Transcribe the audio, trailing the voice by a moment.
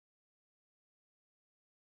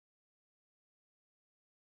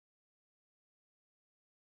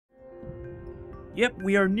Yep,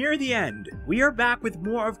 we are near the end. We are back with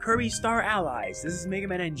more of Kirby's Star Allies. This is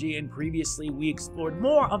MegamanNG, and previously we explored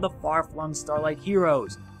more of the far-flung Starlight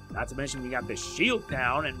heroes. Not to mention we got the shield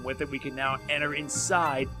down, and with it we can now enter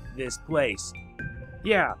inside this place.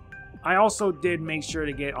 Yeah, I also did make sure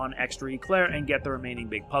to get on extra eclair and get the remaining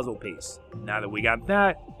big puzzle piece. Now that we got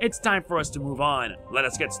that, it's time for us to move on. Let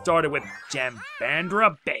us get started with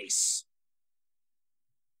Jambandra Base.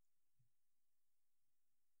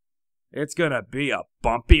 It's gonna be a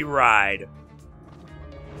bumpy ride.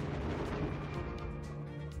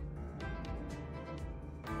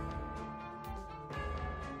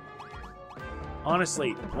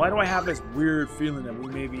 Honestly, why do I have this weird feeling that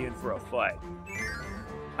we may be in for a fight?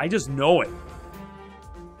 I just know it.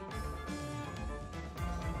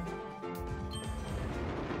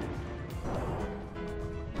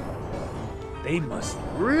 They must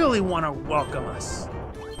really want to welcome us.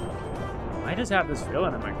 I just have this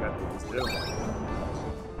feeling in my gut that this too.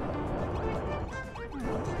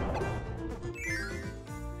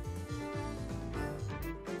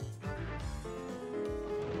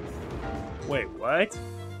 Wait, what?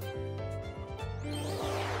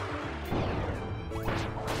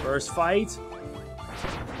 First fight?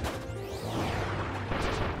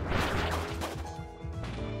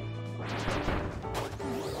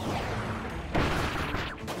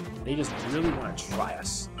 They just really want to try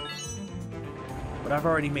us. But I've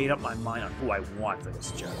already made up my mind on who I want for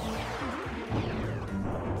this job.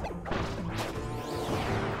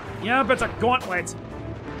 Yep, it's a gauntlet!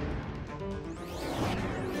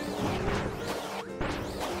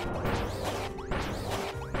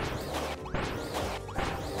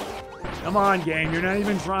 Come on, game, you're not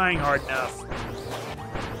even trying hard enough.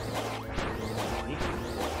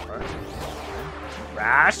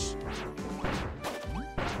 Rash?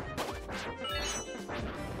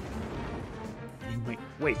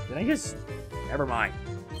 Wait, did I just... Never mind.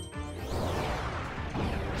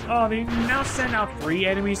 Oh, they now send out 3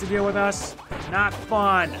 enemies to deal with us? Not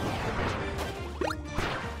fun.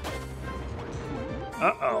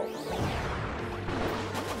 Uh-oh.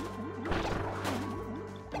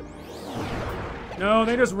 No,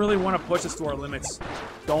 they just really want to push us to our limits.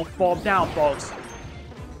 Don't fall down, folks.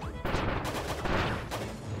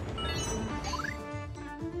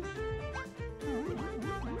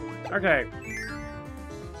 Okay.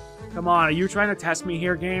 Come on, are you trying to test me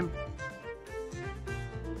here, game?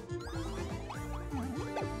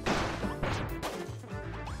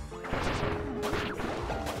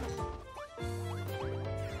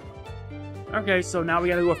 Okay, so now we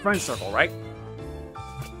gotta do a friend circle, right?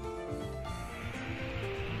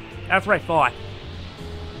 That's what I thought.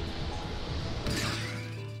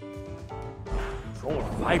 Controller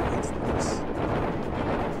vibrates like this.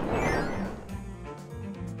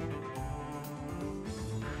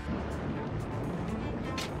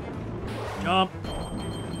 Jump.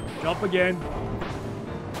 Jump again.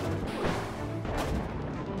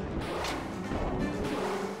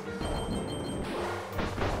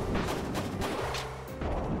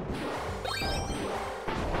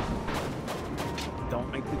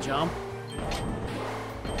 Don't make the jump.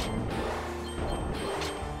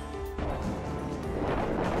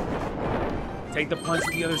 Take the punch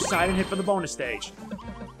to the other side and hit for the bonus stage.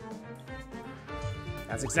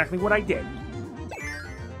 That's exactly what I did.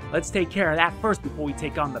 Let's take care of that first before we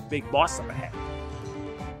take on the big boss up ahead.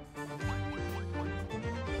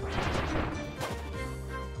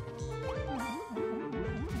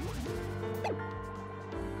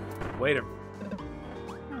 Wait a minute.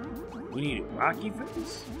 We need Rocky for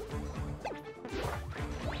this?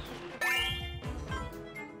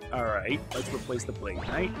 Alright, let's replace the Blade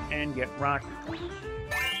Knight and get Rocky.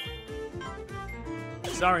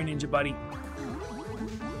 Sorry, Ninja Buddy.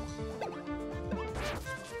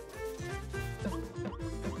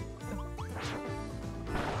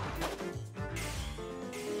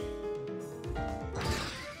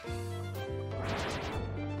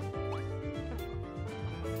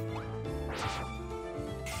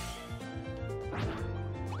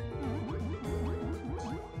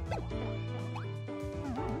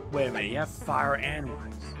 Wait a minute, you have fire and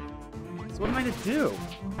ice. So what am I to do?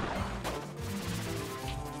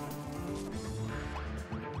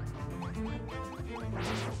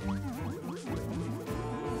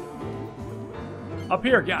 Up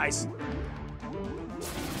here, guys.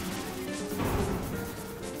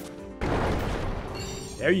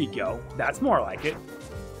 There you go. That's more like it.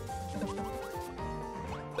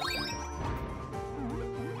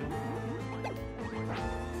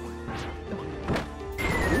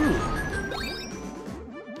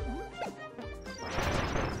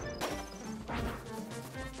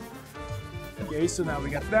 Okay, so now we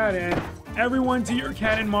got that in. Everyone to your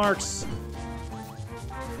cannon marks.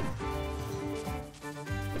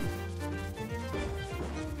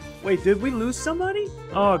 Wait, did we lose somebody?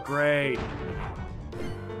 Oh, great.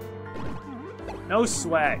 No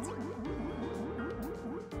sweat.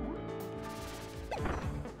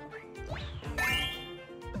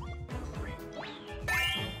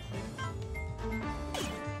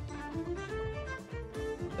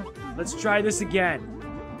 Let's try this again.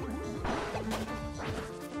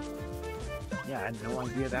 Yeah, I had no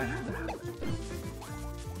idea that had to happen.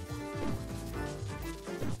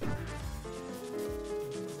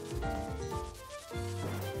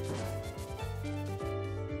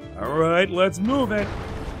 All right, let's move it.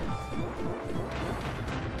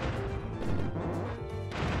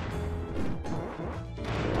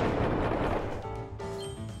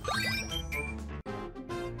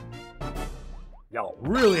 Y'all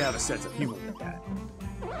really have a sense of humor with that.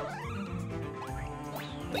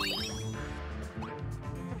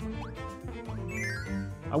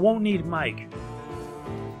 I won't need Mike.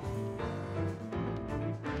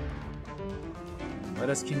 Let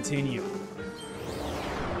us continue.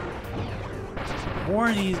 More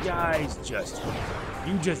of these guys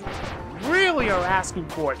you just really are asking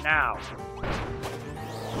for it now.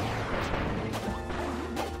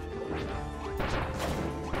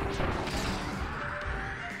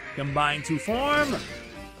 Combine to form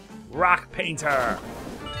Rock Painter.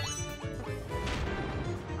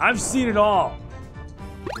 I've seen it all.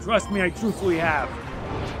 Trust me, I truthfully have.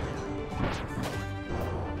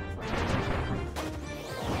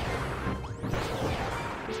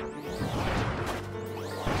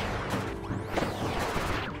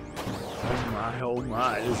 Oh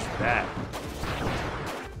my, this is bad.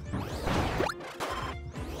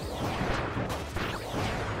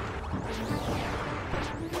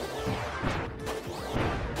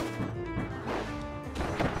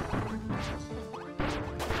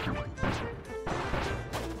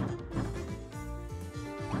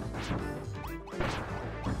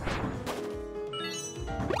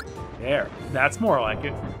 There, that's more like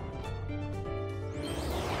it.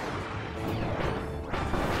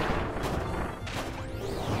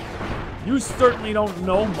 You certainly don't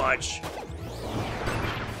know much.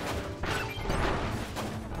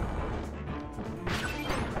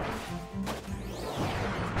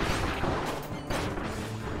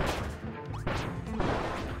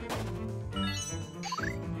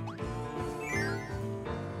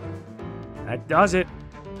 That does it.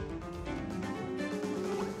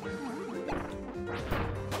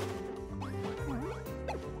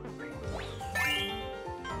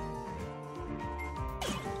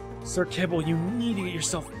 Sir Kibble, you need to get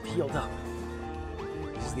yourself healed up.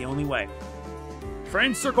 This is the only way.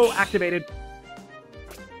 Friend circle activated.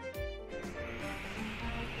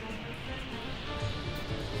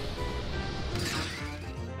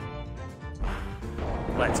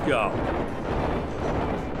 Let's go.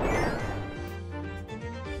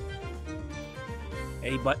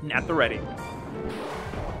 A button at the ready.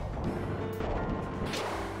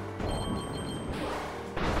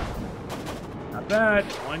 Not bad.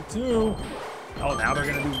 1, 2. Oh, now they're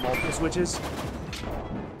gonna do multiple switches.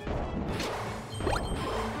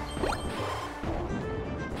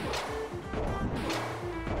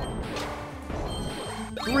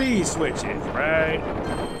 Three switches, right?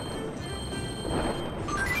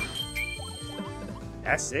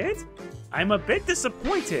 That's it? I'm a bit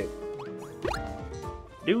disappointed.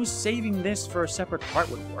 Knew saving this for a separate part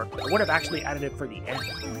would work. I would have actually added it for the end.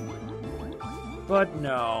 But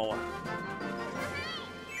no.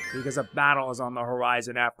 Because a battle is on the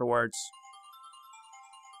horizon afterwards.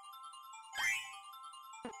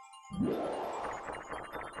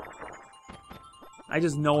 I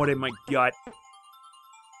just know it in my gut.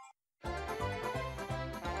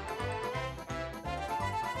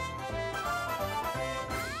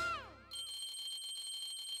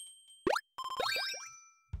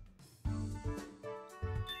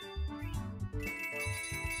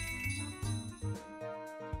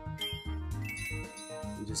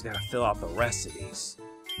 We just gotta fill out the rest of these.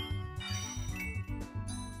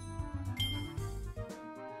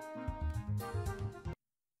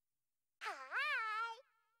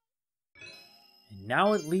 And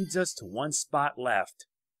now it leads us to one spot left.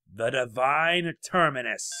 The Divine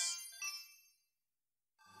Terminus.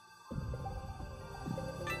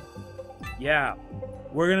 Yeah,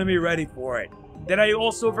 we're gonna be ready for it. Did I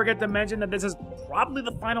also forget to mention that this is probably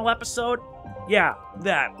the final episode? Yeah,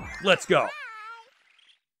 that. Let's go.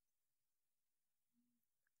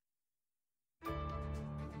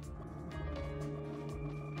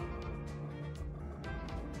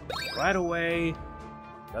 Right away,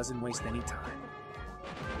 doesn't waste any time.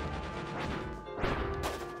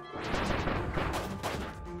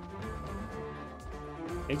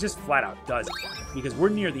 It just flat out doesn't, because we're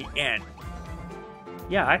near the end.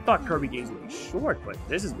 Yeah, I thought Kirby games would be short, but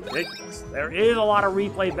this is ridiculous. There is a lot of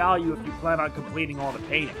replay value if you plan on completing all the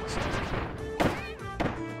paintings.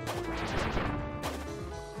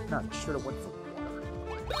 No, I should have went for water.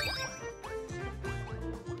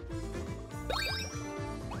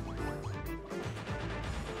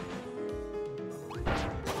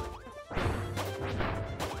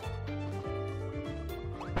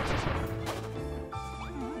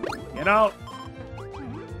 Get out!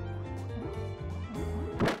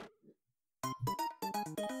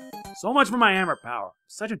 So much for my hammer power.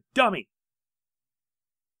 Such a dummy.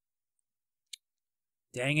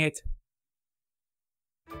 Dang it.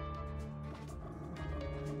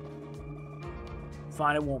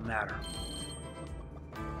 Fine, it won't matter.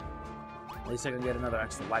 At least I can get another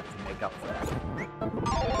extra life to make up for that.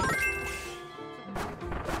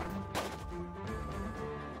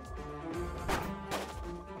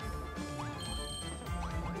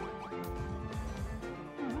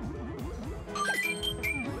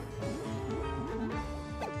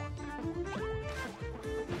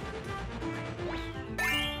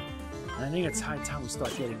 I think it's high time we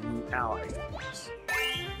start getting new allies.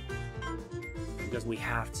 Because we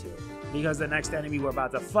have to. Because the next enemy we're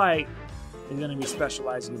about to fight is going to be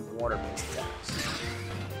specializing in water-based attacks.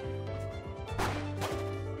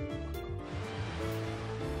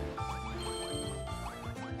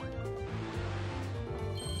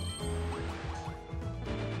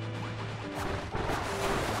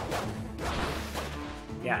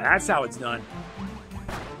 Yeah, that's how it's done.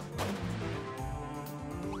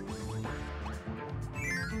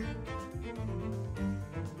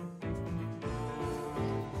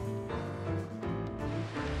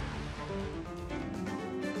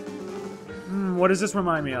 What does this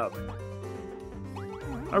remind me of?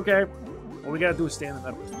 Okay. All we gotta do is stay in the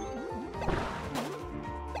middle.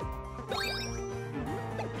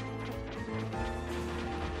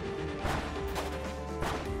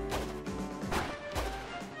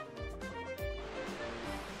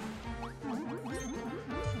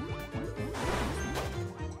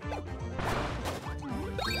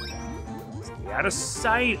 Stay out of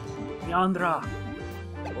sight, Yandra.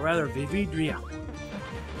 Or rather, Vividria.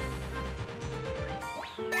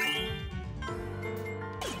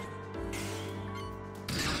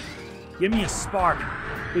 Give me a spark,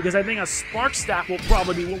 because I think a spark staff will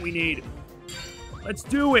probably be what we need. Let's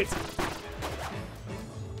do it!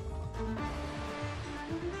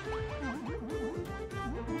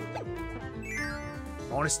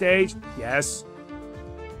 Bonus stage? Yes.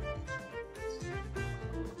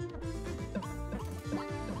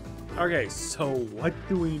 Okay, so what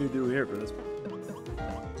do we need to do here for this one?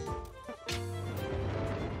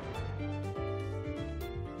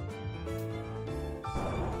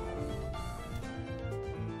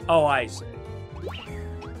 Oh, I see.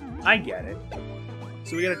 I get it.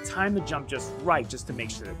 So we gotta time the jump just right just to make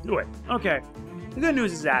sure to do it. Okay. The good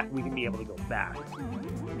news is that we can be able to go back.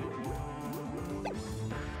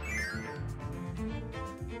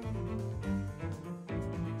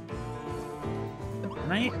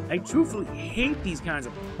 And I truthfully hate these kinds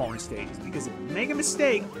of bonus stages because if you make a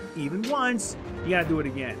mistake, even once, you gotta do it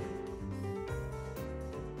again.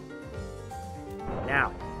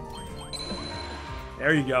 Now.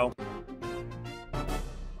 There you go.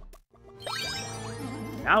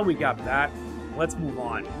 Now we got that. Let's move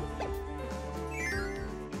on.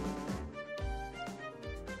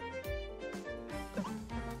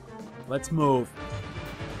 Let's move.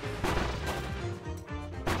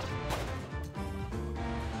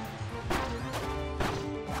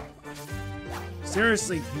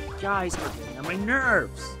 Seriously, you guys are getting on my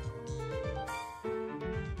nerves.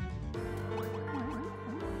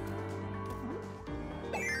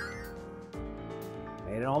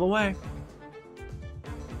 Made it all the way.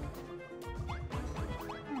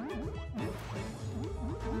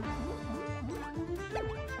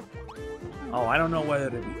 Oh, I don't know whether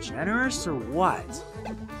to be generous or what.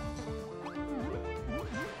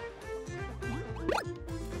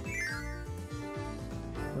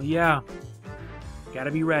 Well, yeah.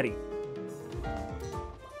 Gotta be ready.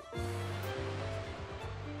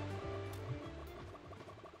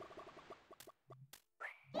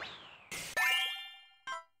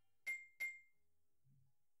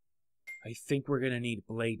 I think we're gonna need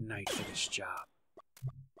Blade Knight for this job.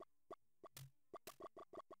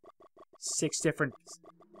 6 different...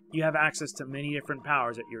 You have access to many different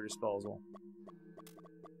powers at your disposal.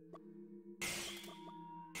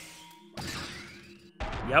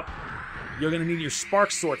 Yep. You're gonna need your Spark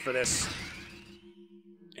Sword for this.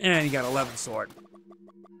 And you got 11 Sword.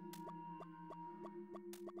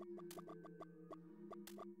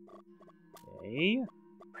 Okay.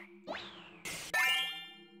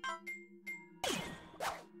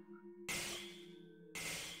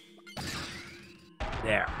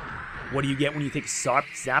 There. What do you get when you take a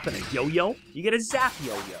zap and a yo-yo? You get a zap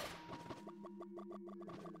yo-yo.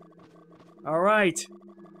 Alright.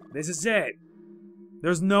 This is it.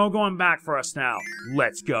 There's no going back for us now.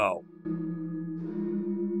 Let's go.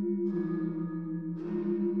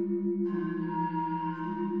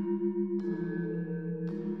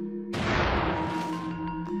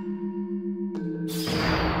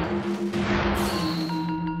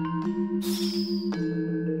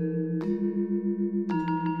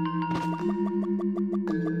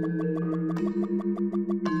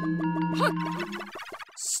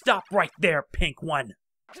 Stop right there, pink one!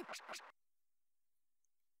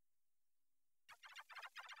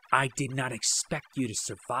 I did not expect you to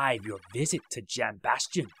survive your visit to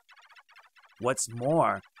Jambandra. What's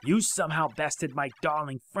more, you somehow bested my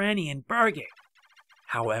darling Franny and Birgit.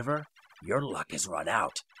 However, your luck has run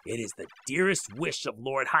out. It is the dearest wish of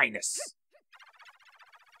Lord Hyness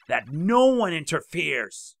that no one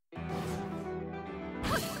interferes.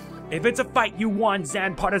 If it's a fight you want,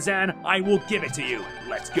 Zan Partizanne, I will give it to you.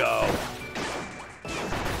 Let's go.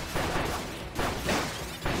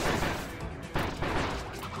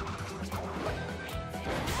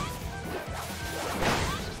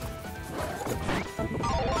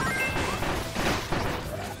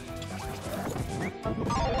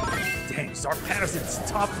 Dang, Zan Partizanne's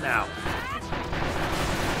tough now.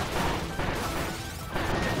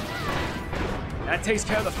 That takes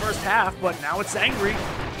care of the first half, but now it's angry.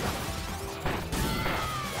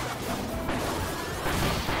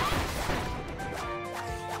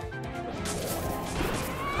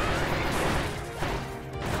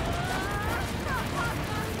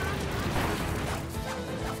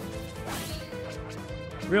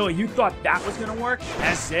 Really, you thought that was gonna work?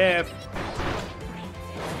 As if.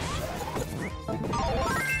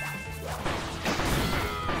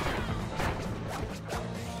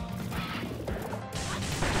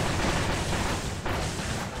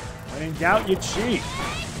 When in doubt, you cheat.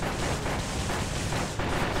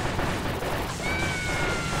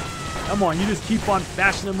 Come on, you just keep on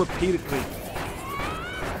bashing them repeatedly.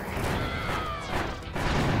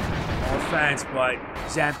 No offense, but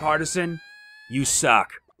Zan Partizanne, you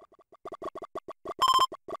suck.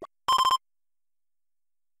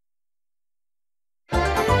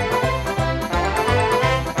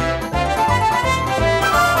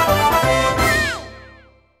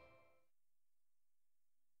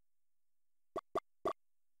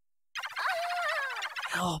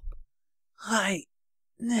 Help,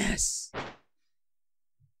 Hyness.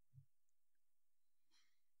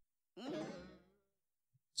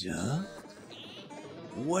 Duh?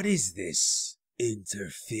 What is this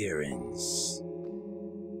interference?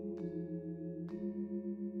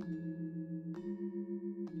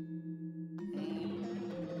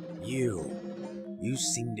 You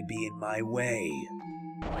seem to be in my way.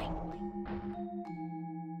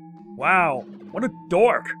 Wow, what a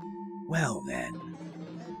dork! Well then,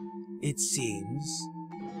 it seems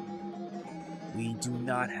we do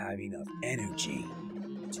not have enough energy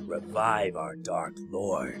to revive our Dark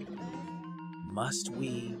Lord. Must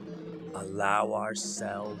we allow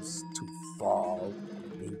ourselves to fall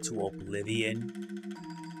into oblivion?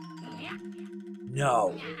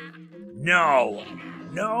 No. No.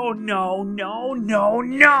 No, no, no, no,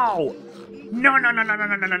 no! No, no, no, no, no,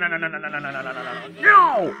 no, no, no, no, no, no, no, no, no, no, no, no,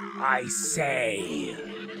 no! I say,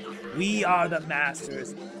 we are the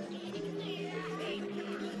masters.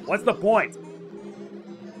 What's the point?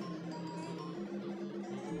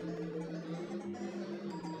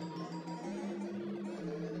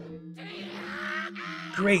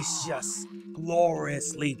 Gracious,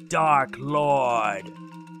 gloriously Dark Lord.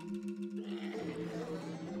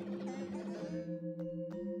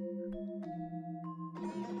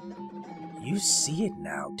 You see it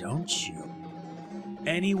now, don't you?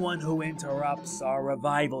 Anyone who interrupts our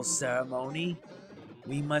revival ceremony,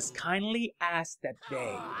 we must kindly ask that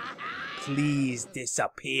they please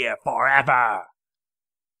disappear forever.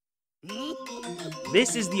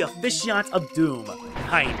 This is the Officiant of Doom,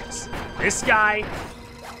 Hyness. This guy...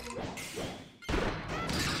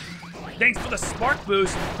 Thanks for the spark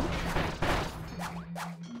boost!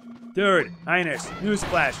 Dude, Hyness,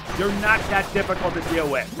 newsflash, you're not that difficult to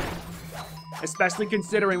deal with. Especially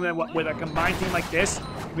considering that with a combined team like this,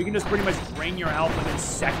 we can just pretty much drain your health within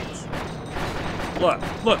seconds.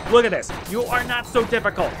 Look at this. You are not so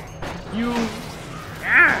difficult. You...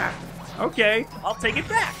 Ah! Okay, I'll take it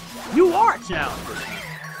back. You are challenging.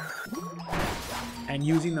 And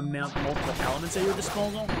using the multiple elements at your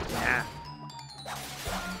disposal? Nah.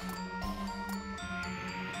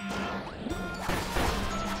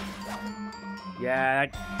 Yeah,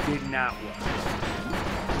 that did not work.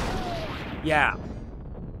 Yeah.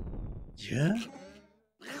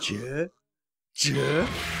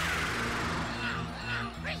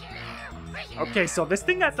 Okay, so this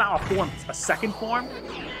thing that's not a form, a second form.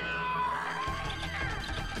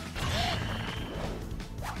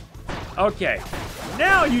 Okay,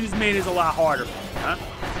 now you just made it a lot harder, huh?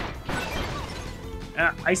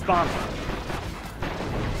 Ice bomb.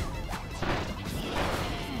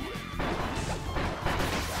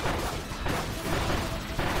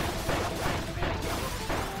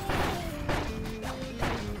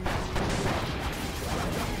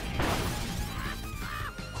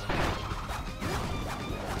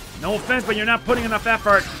 No offense, but you're not putting enough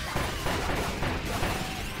effort.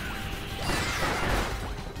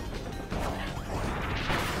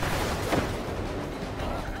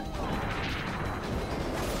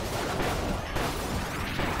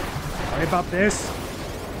 Sorry about this.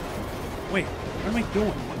 Wait, what am I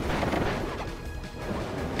doing?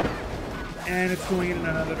 And it's going in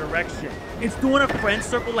another direction. It's doing a friend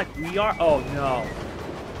circle like we are? Oh no.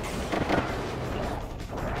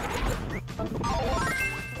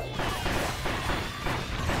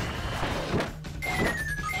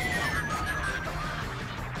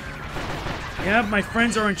 Yeah, my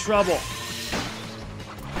friends are in trouble.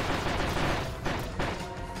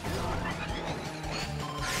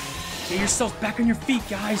 Get yourselves back on your feet,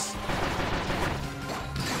 guys.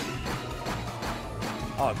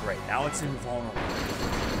 Oh, great. Now it's invulnerable.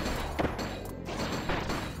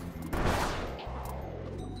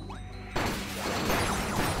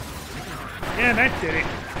 Yeah, that did it.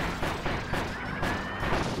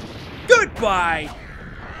 Goodbye!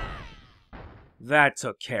 That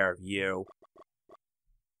took care of you.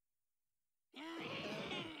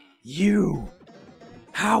 You!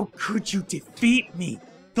 How could you defeat me,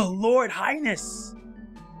 the Lord Hyness?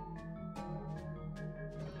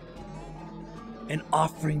 An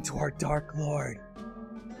offering to our Dark Lord.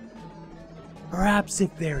 Perhaps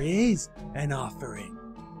if there is an offering.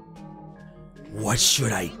 What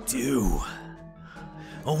should I do?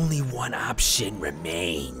 Only one option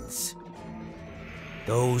remains.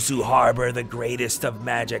 Those who harbor the greatest of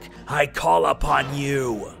magic, I call upon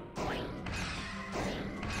you.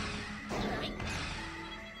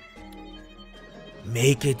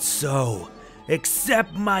 Make it so.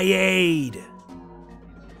 Accept my aid.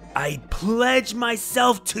 I pledge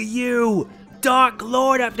myself to you, Dark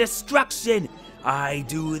Lord of Destruction. I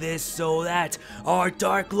do this so that our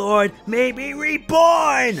Dark Lord may be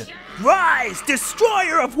reborn. Rise,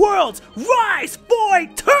 Destroyer of Worlds! Rise,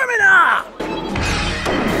 Void Termina!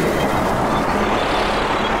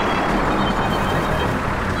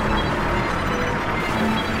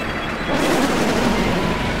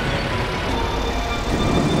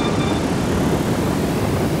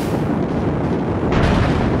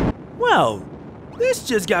 Well, this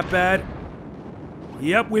just got bad.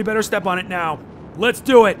 Yep, we better step on it now. Let's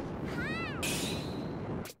do it!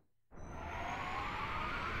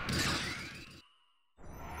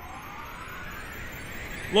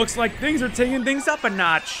 Looks like things are taking things up a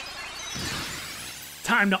notch.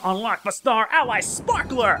 Time to unlock the Star Ally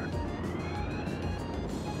Sparkler!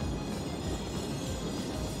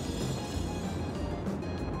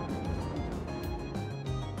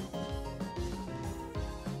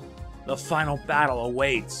 The final battle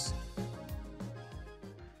awaits.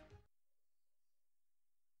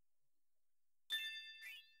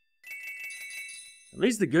 At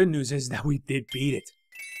least the good news is that we did beat it.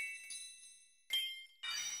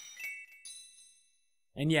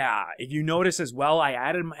 And yeah, if you notice as well, I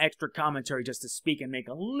added my extra commentary just to speak and make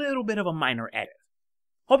a little bit of a minor edit.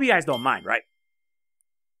 Hope you guys don't mind, right?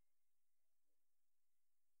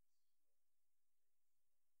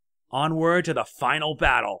 Onward to the final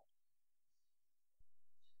battle.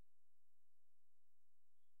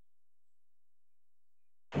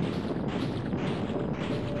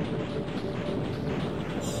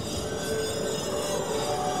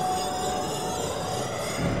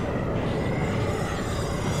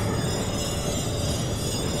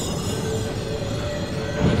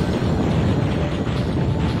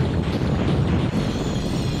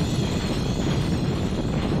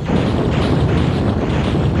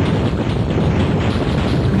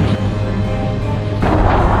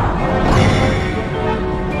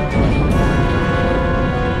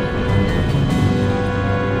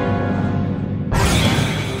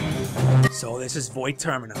 So this is Void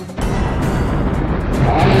Terminus.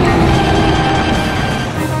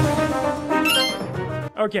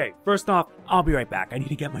 Okay, first off, I'll be right back. I need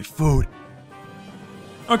to get my food.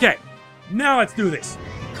 Okay, now let's do this.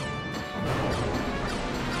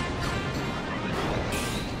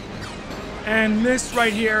 And this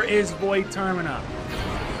right here is Void Termina.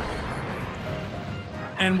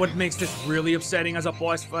 And what makes this really upsetting as a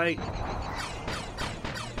boss fight,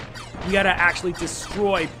 you gotta actually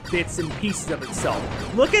destroy bits and pieces of itself.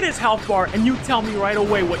 Look at his health bar and you tell me right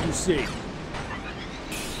away what you see.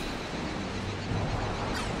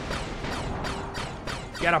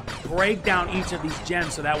 You gotta break down each of these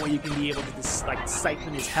gems so that way you can be able to just, like,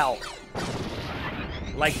 siphon his health.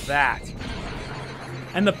 Like that.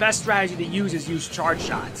 And the best strategy to use is use charge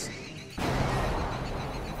shots.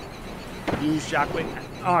 Use shockwave.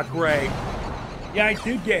 Oh, great. Yeah, I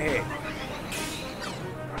did get hit.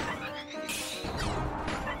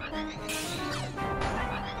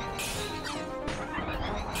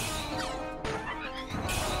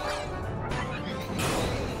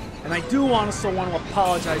 And I do also want to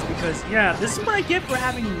apologize because, yeah, this is what I get for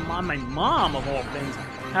having my mom, of all things,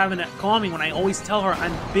 having to call me when I always tell her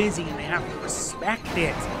I'm busy and they have to respect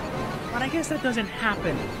it. But I guess that doesn't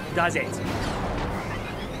happen, does it?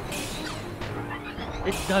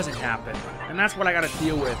 It doesn't happen. And that's what I gotta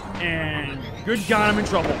deal with. And good God, I'm in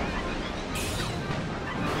trouble.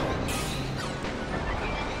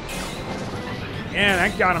 Yeah,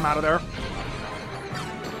 that got him out of there.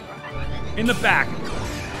 In the back.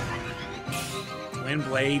 Twin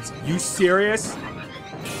blades. You serious?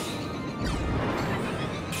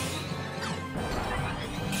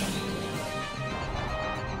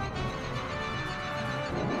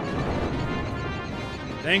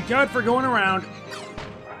 Thank God for going around.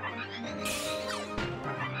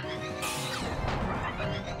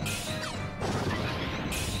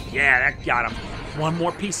 Yeah, that got him. One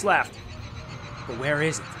more piece left. But where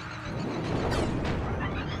is it?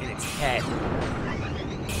 In its head.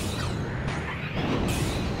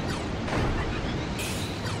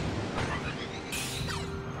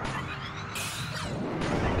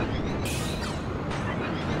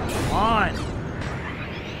 Come on.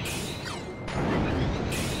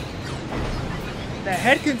 The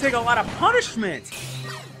head can take a lot of punishment.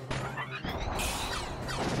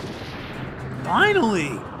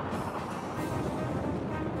 Finally.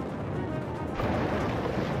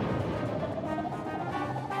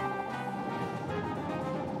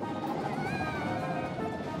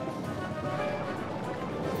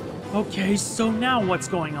 Okay, so now what's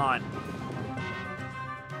going on?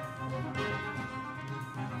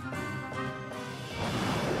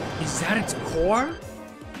 Is that its core?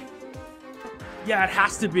 Yeah, it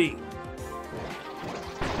has to be.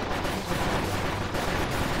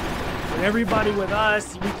 With everybody with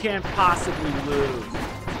us, we can't possibly lose.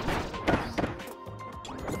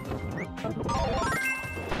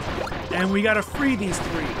 And we gotta free these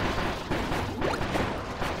three.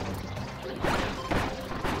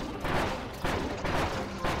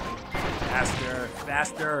 Faster,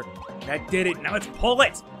 faster. That did it. Now let's pull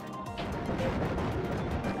it.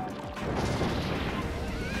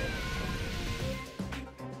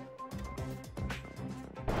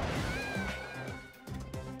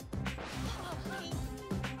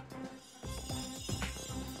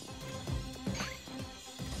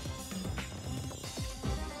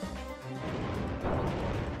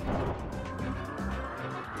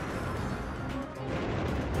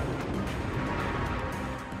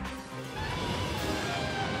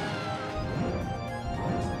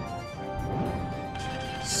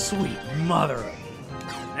 Sweet mother.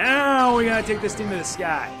 Now we gotta take this thing to the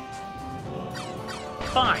sky.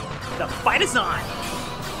 Fine, the fight is on.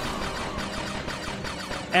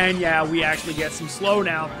 And yeah, we actually get some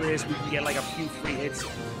slowdown for this. We can get like a few free hits.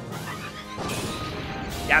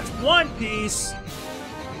 That's one piece.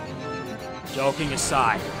 Joking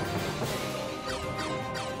aside.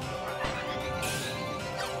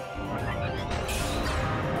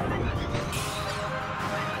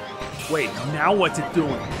 Wait, now what's it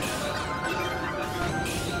doing?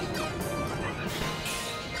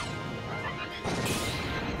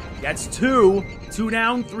 That's two. 2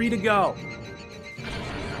 down, 3 to go.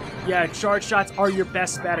 Yeah, charge shots are your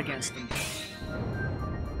best bet against them.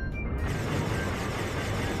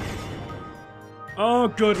 Oh,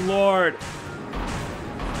 good lord.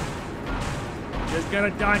 Just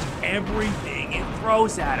gonna dodge everything it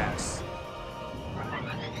throws at us.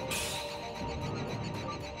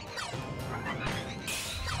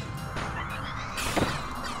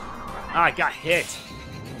 Ah, I got hit.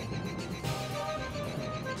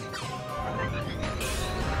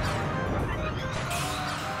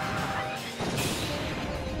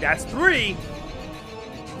 That's 3.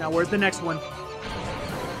 Now where's the next one?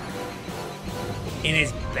 In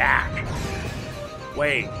his back.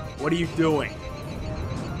 Wait, what are you doing?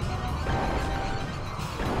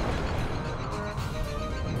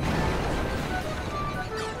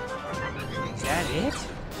 it?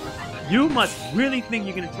 You must really think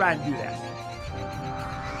you're gonna try and do that.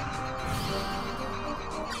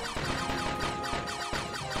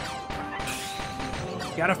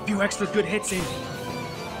 Got a few extra good hits in.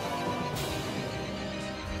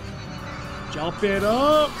 Jump it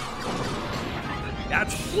up.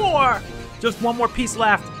 That's 4. Just one more piece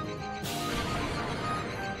left.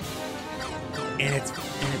 And it's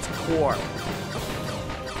core.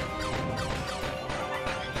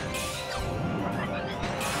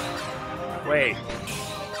 Wait.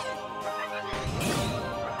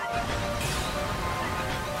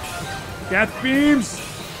 Death beams.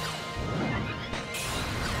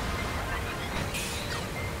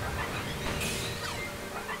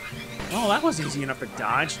 Oh, that was easy enough to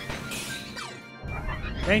dodge.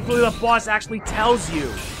 Thankfully, the boss actually tells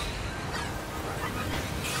you.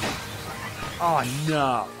 Oh,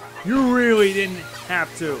 no. You really didn't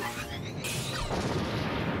have to.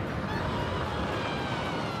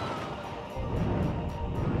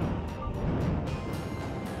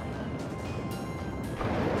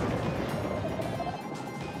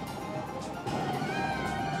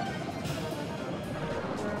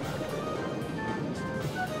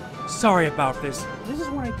 Sorry about this. This is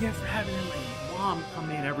what I get for having my mom come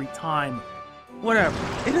in every time. Whatever.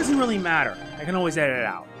 It doesn't really matter. I can always edit it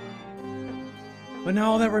out. But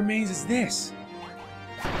now all that remains is this.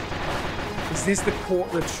 Is this the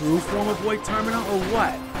true form of Void Termina or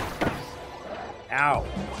what? Ow.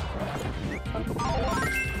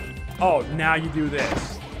 Oh, now you do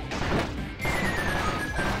this.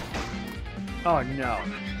 Oh no.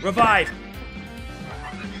 Revive!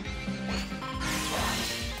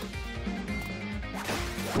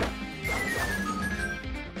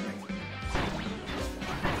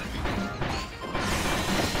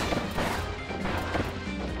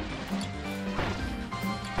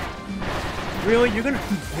 Really? You're gonna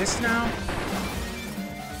do this now?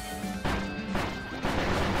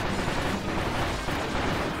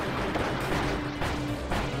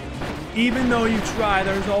 Even though you try,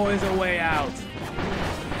 there's always a way out.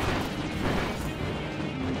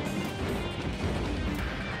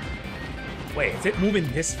 Wait, is it moving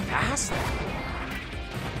this fast?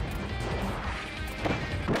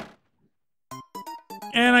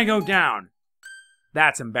 And I go down.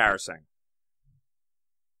 That's embarrassing.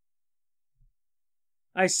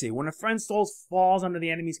 I see. When a friend's soul falls under the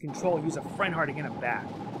enemy's control, use a friend heart to get him back.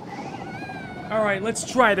 Alright, let's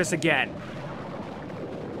try this again.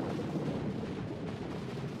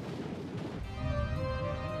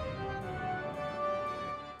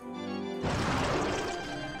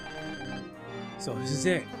 So this is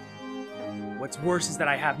it. What's worse is that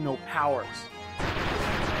I have no powers.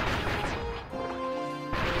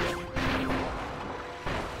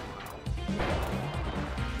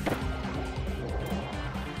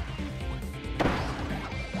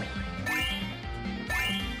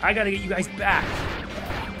 I gotta get you guys back.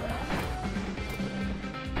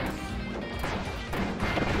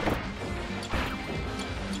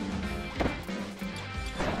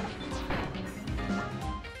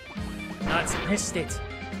 Nuts, missed it.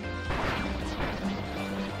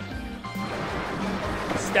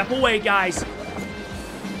 Step away, guys.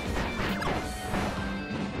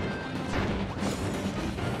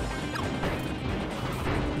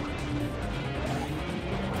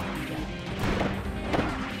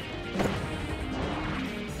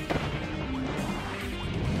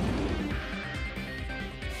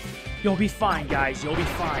 You'll be fine, guys. You'll be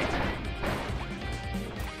fine.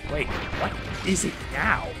 Wait, what is it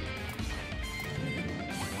now?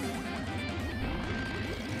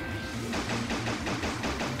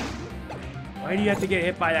 Why do you have to get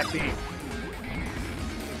hit by that beam?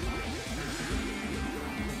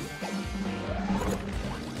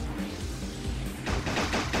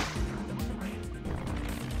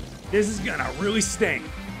 This is gonna really sting.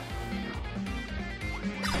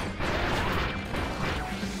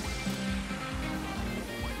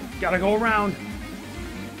 Gotta go around.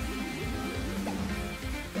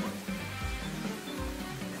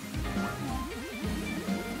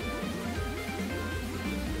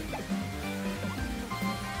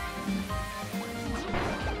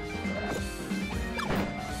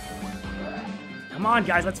 Come on,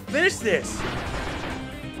 guys, let's finish this.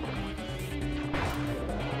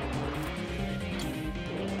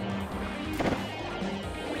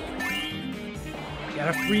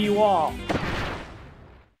 Gotta free you all.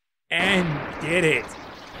 And did it.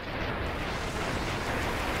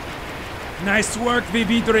 Nice work,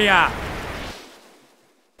 Vivitria.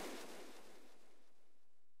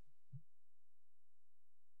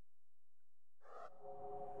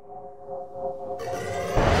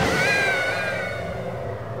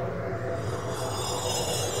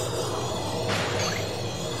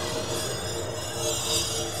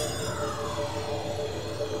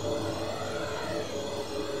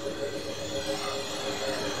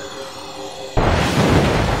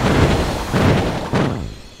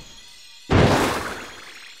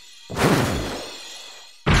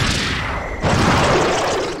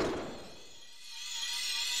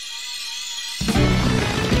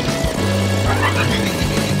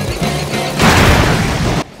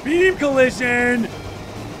 collision!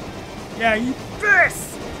 Yeah, eat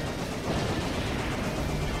this!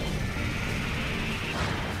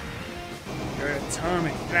 You're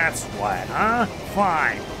determined, that's what, huh?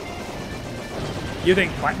 Fine. You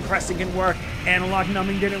think button pressing can work, analog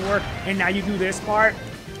numbing didn't work, and now you do this part?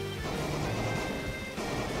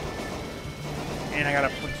 And I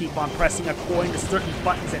gotta keep on pressing according to certain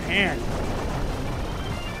buttons at hand.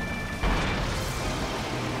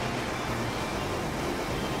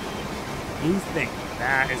 You think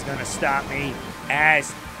that is gonna stop me?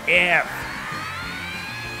 As if.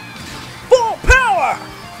 Full power!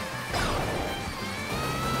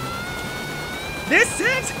 This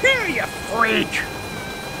ends here, you freak!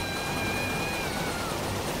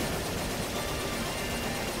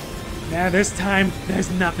 Now this time, there's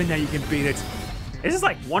nothing that you can beat it. This is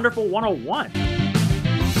like Wonderful 101.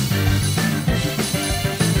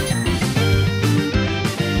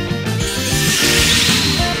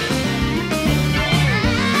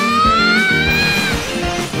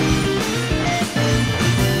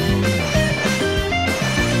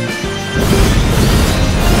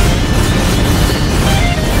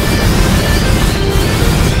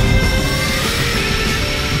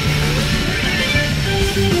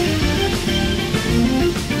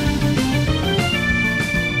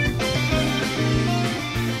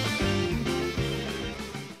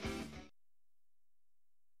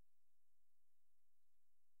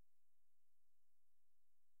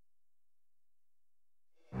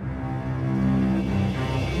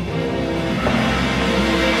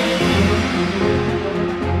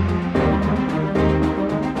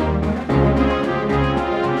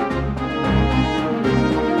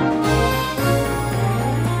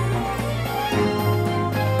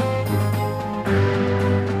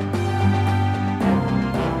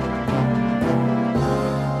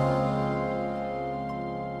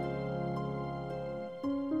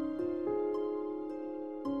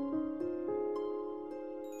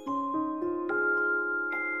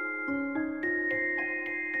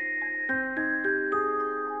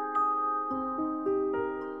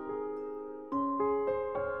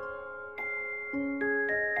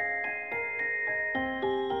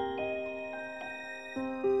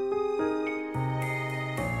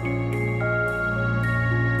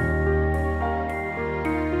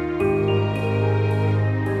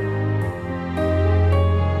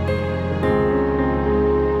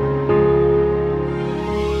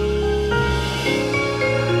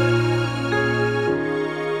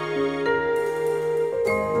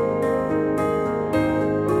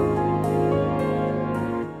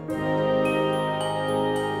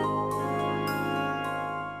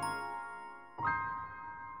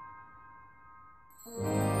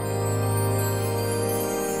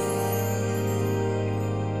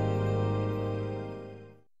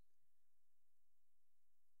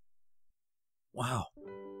 Wow.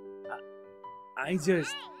 I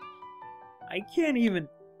can't even.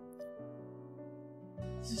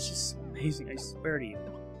 This is just amazing, I swear to you.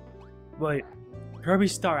 But Kirby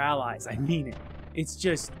Star Allies, I mean it. It's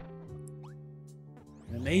just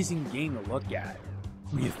an amazing game to look at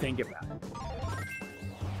when you think about it.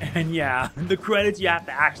 And yeah, the credits, you have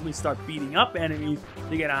to actually start beating up enemies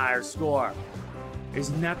to get a higher score.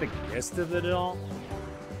 Isn't that the gist of it all?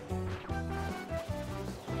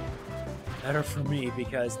 Better for me,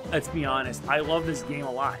 because let's be honest, I love this game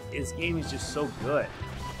a lot. This game is just so good.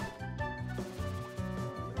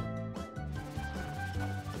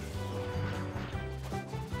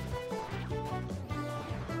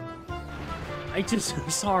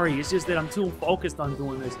 Sorry, it's just that I'm too focused on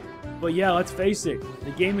doing this. But yeah, let's face it, the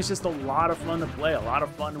game is just a lot of fun to play, a lot of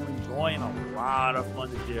fun to enjoy, and a lot of fun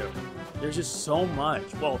to do. There's just so much.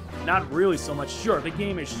 Well, not really so much. Sure, the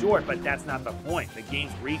game is short, but that's not the point. The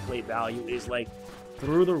game's replay value is like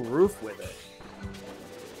through the roof with it.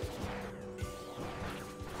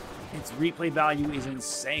 Its replay value is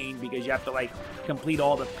insane because you have to like complete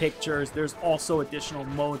all the pictures. There's also additional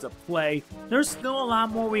modes of play. There's still a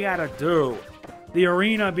lot more we gotta do. The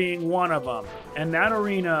arena being one of them. And that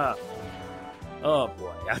arena, oh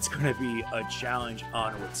boy, that's gonna be a challenge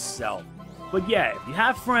unto itself. But yeah, if you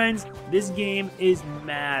have friends, this game is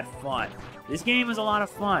mad fun. This game is a lot of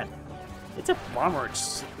fun. It's a bummer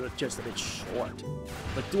it's just a bit short.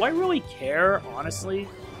 But do I really care, honestly?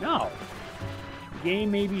 No. The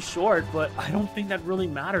game may be short, but I don't think that really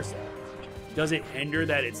matters that much. Does it hinder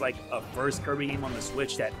that it's like a first Kirby game on the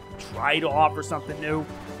Switch that tried to offer something new?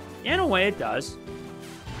 In a way, it does.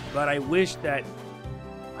 But I wish that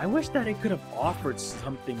it could have offered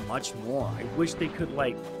something much more. I wish they could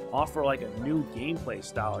like offer like a new gameplay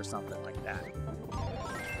style or something like that.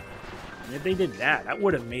 And if they did that, that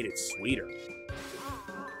would have made it sweeter.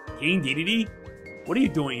 King DDD? What are you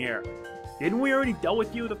doing here? Didn't we already deal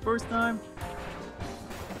with you the first time?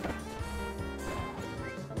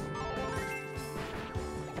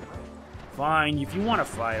 Fine, if you want to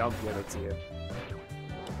fight, I'll give it to you.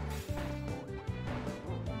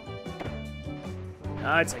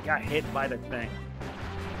 I got hit by the thing.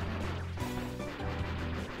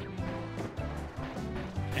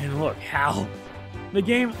 And look, how the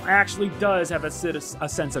game actually does have a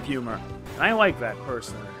sense of humor. And I like that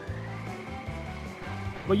personally.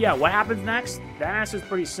 But yeah, what happens next? That answer is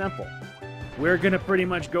pretty simple. We're gonna pretty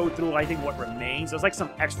much go through, I think, what remains. There's like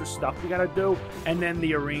some extra stuff we gotta do, and then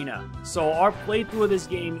the arena. So our playthrough of this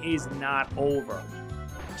game is not over.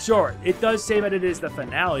 Sure, it does say that it is the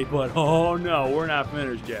finale, but oh no, we're not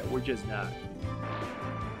finished yet. We're just not.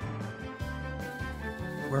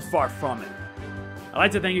 We're far from it. I'd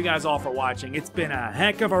like to thank you guys all for watching. It's been a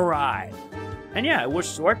heck of a ride. And yeah, it was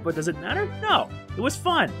short, but does it matter? No, it was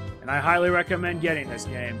fun, and I highly recommend getting this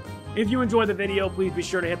game. If you enjoyed the video, please be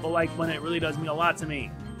sure to hit the like button. It really does mean a lot to me.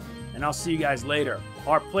 And I'll see you guys later.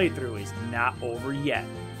 Our playthrough is not over yet.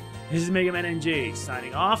 This is MegamanNG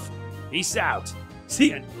signing off. Peace out.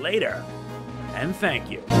 See you later. And thank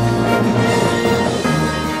you.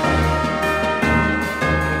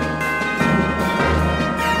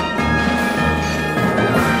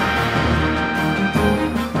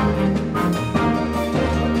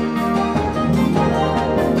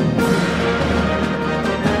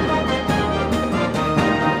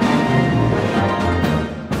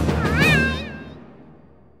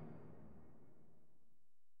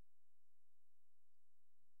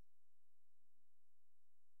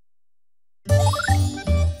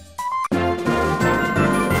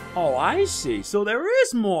 I see, so there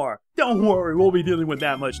is more. Don't worry, we'll be dealing with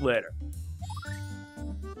that much later.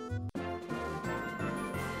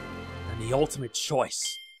 And the ultimate choice.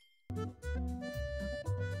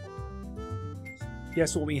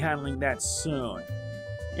 Guess we'll be handling that soon.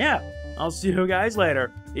 Yeah, I'll see you guys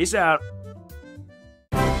later. Peace out.